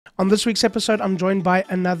On this week's episode, I'm joined by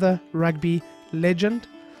another rugby legend,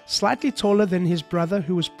 slightly taller than his brother,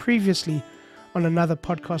 who was previously on another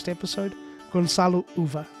podcast episode, Gonçalo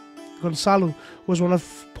Uva. Gonçalo was one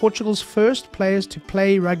of Portugal's first players to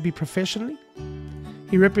play rugby professionally.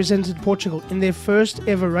 He represented Portugal in their first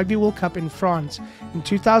ever Rugby World Cup in France in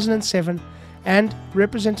 2007 and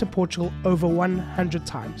represented Portugal over 100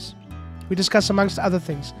 times. We discuss, amongst other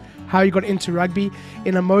things, how he got into rugby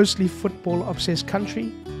in a mostly football-obsessed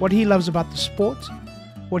country, what he loves about the sport,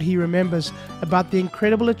 what he remembers about the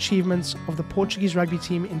incredible achievements of the Portuguese rugby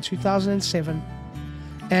team in 2007,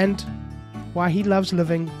 and why he loves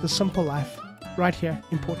living the simple life right here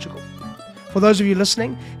in Portugal. For those of you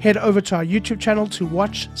listening, head over to our YouTube channel to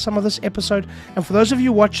watch some of this episode. And for those of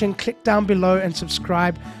you watching, click down below and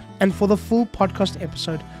subscribe. And for the full podcast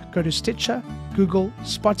episode, go to Stitcher, Google,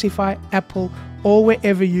 Spotify, Apple, or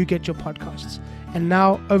wherever you get your podcasts. And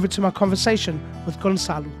now over to my conversation with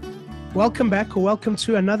Gonçalo. Welcome back, or welcome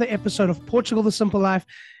to another episode of Portugal, the Simple Life.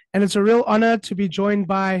 And it's a real honor to be joined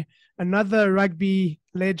by another rugby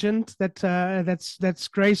legend that's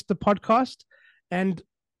graced the podcast, and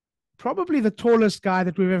probably the tallest guy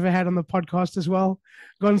that we've ever had on the podcast as well.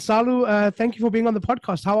 Gonçalo, thank you for being on the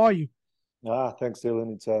podcast. How are you? Thanks,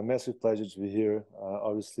 Dylan. It's a massive pleasure to be here.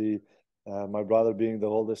 Obviously, my brother being the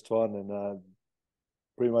oldest one, and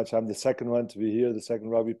pretty much I'm the second one to be here, the second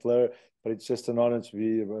rugby player. But it's just an honor to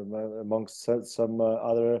be amongst some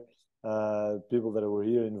other people that were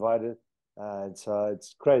here invited.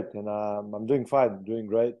 It's great, and I'm doing fine. I'm doing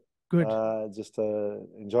great. Good. Just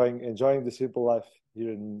enjoying the simple life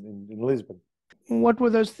here in Lisbon. What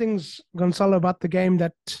were those things, Gonçalo, about the game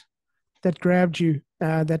that grabbed you,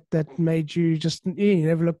 that made you just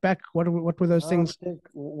never look back? What were those things? I think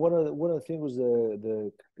one of the things was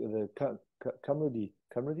the camaraderie.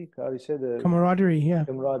 How do you say the Camaraderie? Yeah.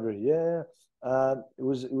 Camaraderie. Yeah. It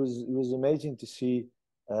was amazing to see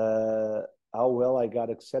how well I got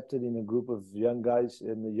accepted in a group of young guys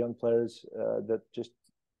and the young players that just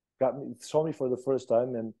saw me for the first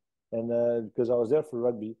time, and because I was there for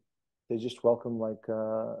rugby, they just welcomed like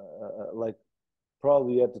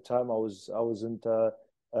probably at the time I wasn't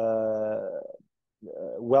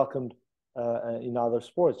welcomed in other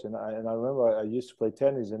sports, and I remember I used to play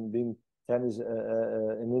tennis, and being tennis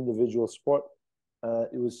an individual sport,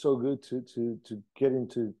 it was so good to get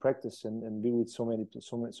into practice and be with so many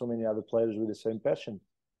other players with the same passion.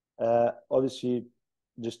 Obviously,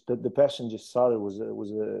 just the passion just started was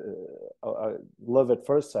a love at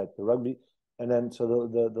first sight, the rugby, and then so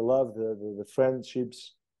the love, the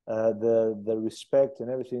friendships, the respect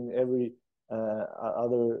and everything, every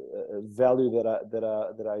other value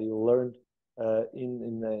that I learned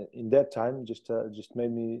in that time just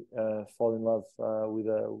made me fall in love with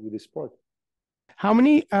the sport. How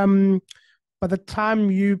many, by the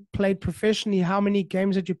time you played professionally, how many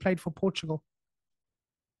games had you played for Portugal?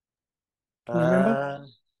 Can you remember?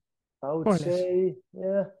 I would say,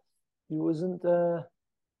 yeah, it wasn't.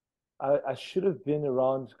 I should have been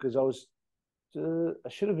around, because I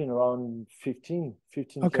should have been around 15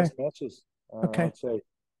 Okay. test matches. Okay. I'd say,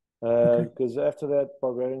 because after that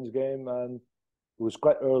Barbarians game, it was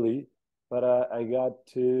quite early, but I got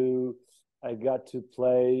to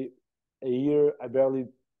play a year. I barely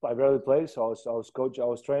played, so I was coach, I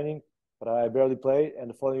was training, but I barely played, and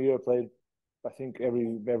the following year I played, I think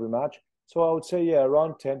every match. So I would say, yeah,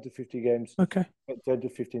 around 10 to 50 games. Okay. 10 to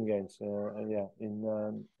 15 games. And yeah,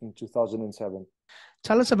 in 2007.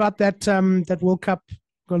 Tell us about that World Cup,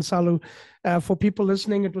 Gonçalo. For people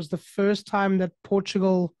listening, it was the first time that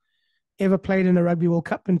Portugal ever played in a Rugby World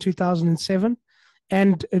Cup in 2007.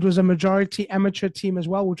 And it was a majority amateur team as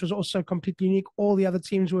well, which was also completely unique. All the other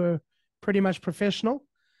teams were pretty much professional.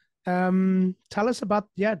 Tell us about,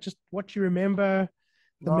 just what you remember,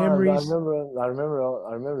 the memories. I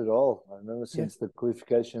remember it all. I remember since the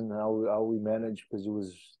qualification, how we managed, because it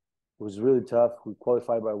was really tough. We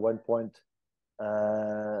qualified by 1 point,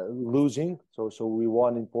 losing. So we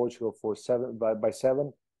won in Portugal by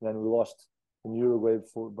 7, then we lost in Uruguay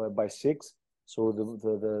by 6. So the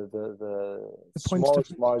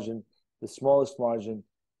smallest margin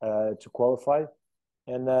to qualify,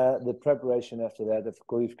 and the preparation after that, the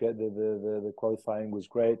qualifying was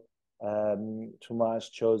great. Tomas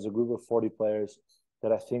chose a group of 40 players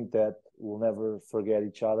that I think that will never forget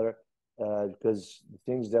each other, because the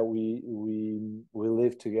things that we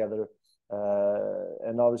lived together,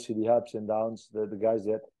 and obviously the ups and downs, the guys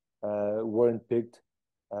that weren't picked,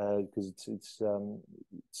 because it's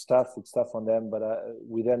tough on them, but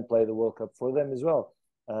we then played the World Cup for them as well.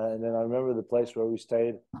 And then I remember the place where we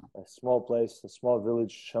stayed, a small place, a small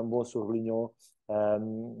village, Chambon-sur-Lignon.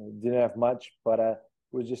 Didn't have much, but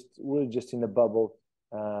we're just in a bubble,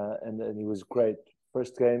 and it was great.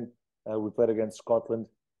 First game we played against Scotland.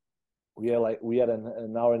 We had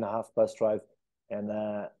an hour and a half bus drive, and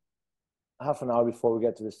half an hour before we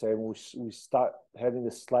get to the stadium, we start having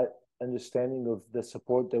a slight understanding of the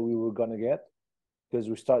support that we were gonna get, because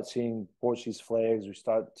we start seeing Portuguese flags, we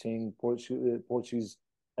start seeing Portuguese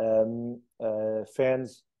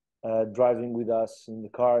fans driving with us in the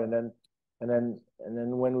car, and then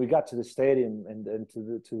when we got to the stadium and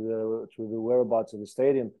to the whereabouts of the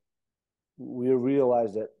stadium, we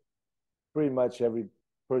realized that pretty much every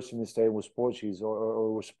person in the stadium was Portuguese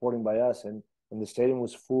or was supporting by us, and the stadium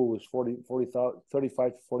was full. It was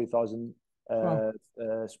 35 to 40,000 Wow.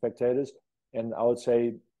 spectators, and I would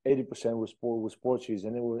say 80% was Portuguese,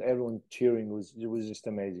 and it was everyone cheering. It was just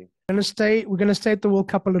amazing. We're gonna stay at the World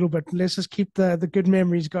Cup a little bit. Let's just keep the good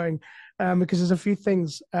memories going, because there's a few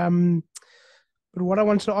things. But what I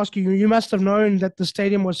wanted to ask you, you must have known that the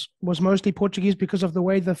stadium was mostly Portuguese because of the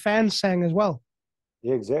way the fans sang as well.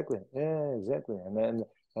 Yeah, exactly. Yeah, exactly.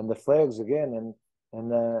 And the flags again,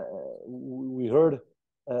 and we heard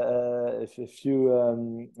a few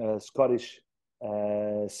Scottish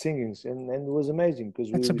singings, and it was amazing because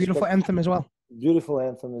It's a we beautiful spent anthem as well. beautiful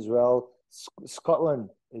anthem as well. Scotland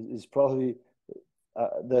is probably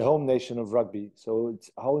the home nation of rugby, so it's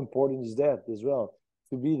how important is that as well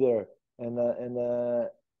to be there and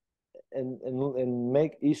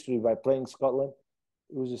make history by playing Scotland.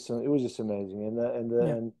 It was just amazing,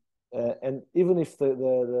 Yeah. and even if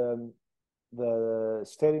the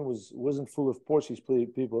stadium wasn't full of Portuguese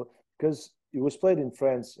people, because it was played in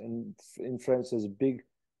France, and in France there's a big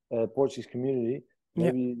Portuguese community,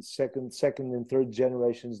 Yeah. maybe second and third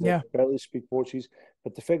generations that Yeah. barely speak Portuguese,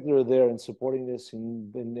 but the fact they're there and supporting this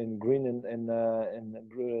in green and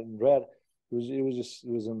red, it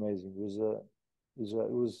was amazing. It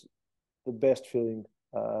was the best feeling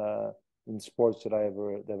in sports that I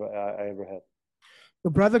ever had.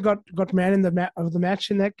 Your brother got man in of the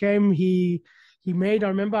match in that game. He made. I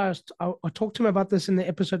remember I talked to him about this in the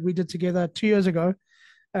episode we did together 2 years ago.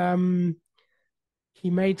 Um, he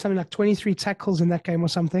made something like 23 tackles in that game or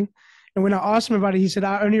something. And when I asked him about it, he said,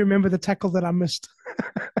 "I only remember the tackle that I missed."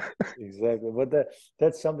 Exactly, but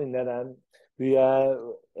that's something that we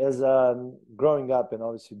as growing up and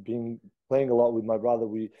obviously being playing a lot with my brother,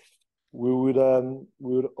 we would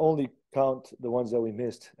only count the ones that we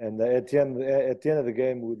missed, and at the end of the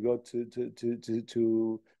game, we would go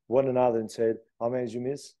to one another and say, "How many did you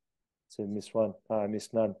miss?" So miss one, I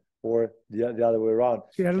missed none, or the other way around,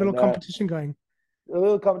 So he had a little and competition going. a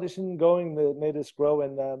little competition going that made us grow,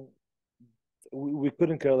 and we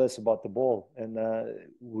couldn't care less about the ball, and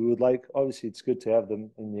we would like, obviously it's good to have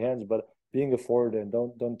them in the hands, but being a forward and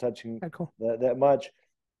don't touching Okay, cool. that much,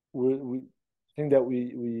 we think that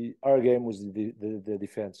we our game was the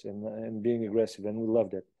defense and being aggressive, and we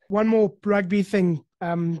loved it. One more rugby thing,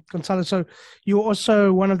 Gonçalo. So you're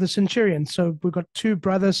also one of the centurions. So we've got two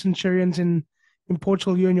brother centurions in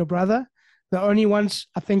Portugal. You and your brother, the only ones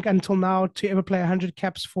I think until now to ever play 100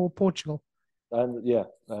 caps for Portugal. And yeah,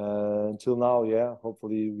 until now, yeah.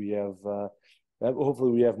 Hopefully we have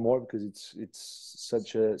more, because it's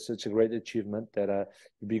such a great achievement that it'd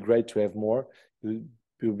be great to have more. It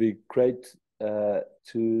would be great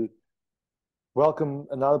to welcome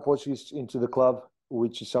another Portuguese into the club,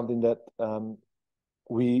 which is something that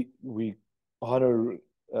we honor,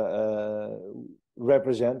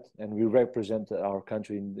 represent, and we represent our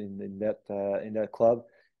country in that club,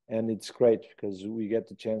 and it's great because we get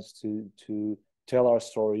the chance to tell our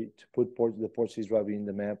story, to put the Portuguese rugby in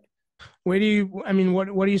the map. Where do you? I mean,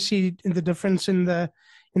 what do you see in the difference in the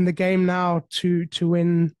game now to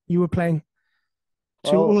when you were playing?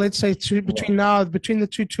 Well, Well, let's say between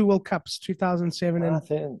the two World Cups, 2007 I and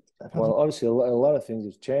think, 2000. well, obviously a lot of things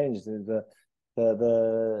have changed. The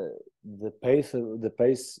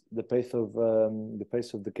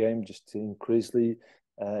pace of the game just increased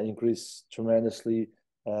tremendously.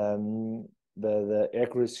 The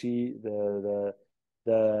accuracy, the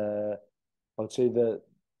I would say the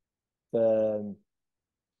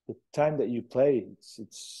the time that you play,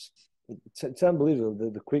 it's unbelievable.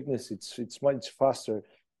 The quickness, it's much faster,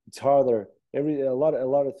 it's harder. A lot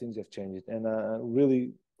of things have changed, and I'm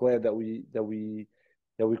really glad that we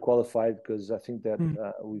qualified, because I think that Hmm.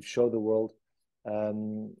 we've showed the world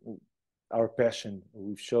um, our passion.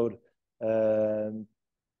 Um,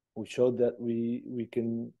 we showed that we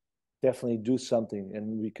can definitely do something,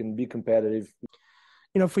 and we can be competitive.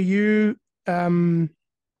 For you,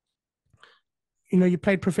 you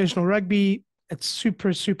played professional rugby. It's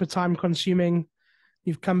super, super time consuming.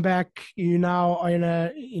 You've come back. You now are in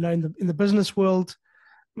the business world.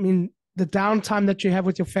 I mean, the downtime that you have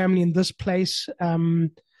with your family in this place,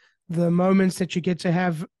 the moments that you get to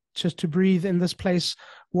have just to breathe in this place,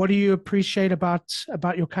 what do you appreciate about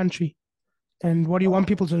your country? And what do you want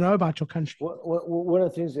people to know about your country? One of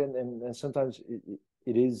the things, and sometimes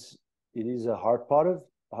it is a hard part of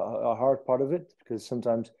it, because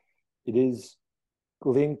sometimes it is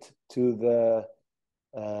linked to the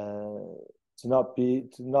to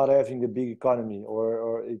not having a big economy,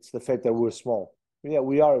 or it's the fact that we're small. Yeah,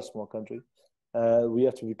 we are a small country. We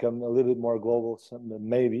have to become a little bit more global,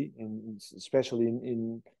 maybe, especially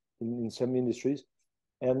in some industries.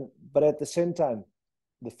 But at the same time,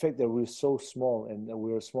 the fact that we're so small, and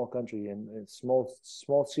we're a small country, and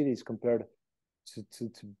small cities compared to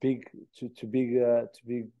big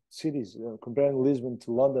cities, comparing Lisbon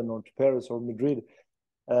to London or to Paris or Madrid.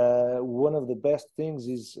 One of the best things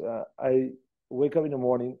is I wake up in the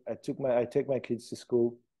morning. I take my kids to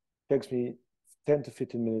school. Takes me 10 to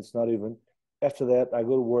 15 minutes, not even. After that, I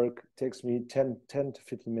go to work. Takes me 10 to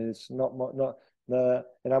 15 minutes, not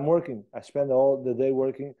and I'm working. I spend all the day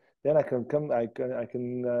working. Then I can come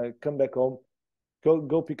back home,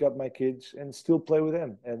 go pick up my kids and still play with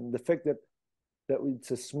them. And the fact that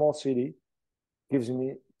it's a small city gives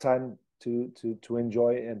me time to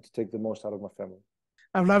enjoy and to take the most out of my family.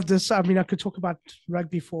 I've loved this. I mean, I could talk about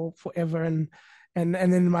rugby for forever, and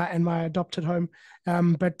in my adopted home.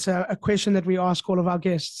 But a question that we ask all of our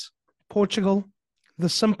guests: Portugal, the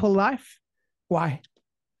simple life. Why?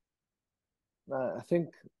 I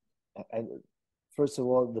think, first of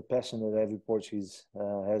all, the passion that every Portuguese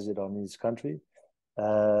has it on his country,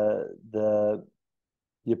 the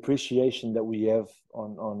appreciation that we have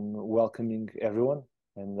on welcoming everyone,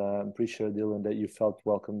 and I'm pretty sure, Dylan, that you felt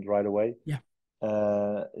welcomed right away. Yeah.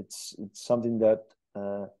 It's something that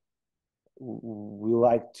we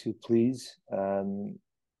like to please, and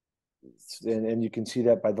you can see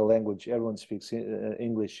that by the language. Everyone speaks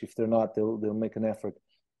English. If they're not, they'll make an effort.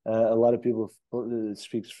 A lot of people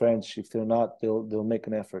speak French. If they're not, they'll make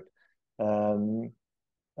an effort.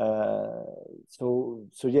 So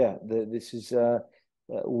yeah, this is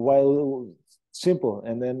while simple,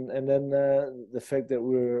 and then the fact that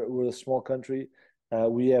we're a small country,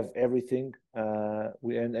 we have everything,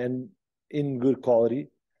 and in good quality.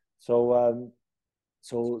 So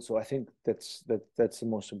I think that's the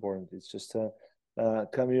most important. It's just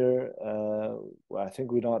come here. I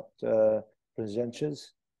think we're not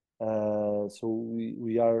pretentious, so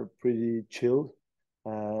we are pretty chilled,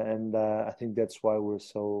 and I think that's why we're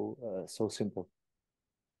so simple.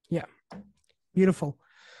 Yeah, beautiful.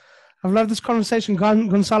 I've loved this conversation,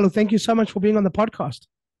 Gonçalo. Thank you so much for being on the podcast.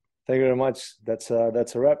 Thank you very much. That's a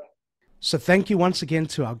wrap. So thank you once again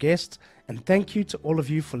to our guests, and thank you to all of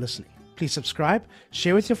you for listening. Please subscribe,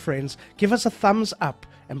 share with your friends, give us a thumbs up,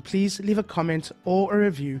 and please leave a comment or a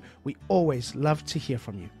review. We always love to hear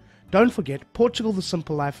from you. Don't forget, Portugal The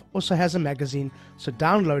Simple Life also has a magazine, so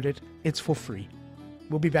download it. It's for free.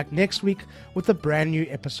 We'll be back next week with a brand new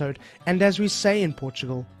episode, and as we say in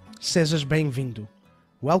Portugal, sejas bem-vindo.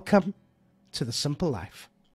 Welcome to The Simple Life.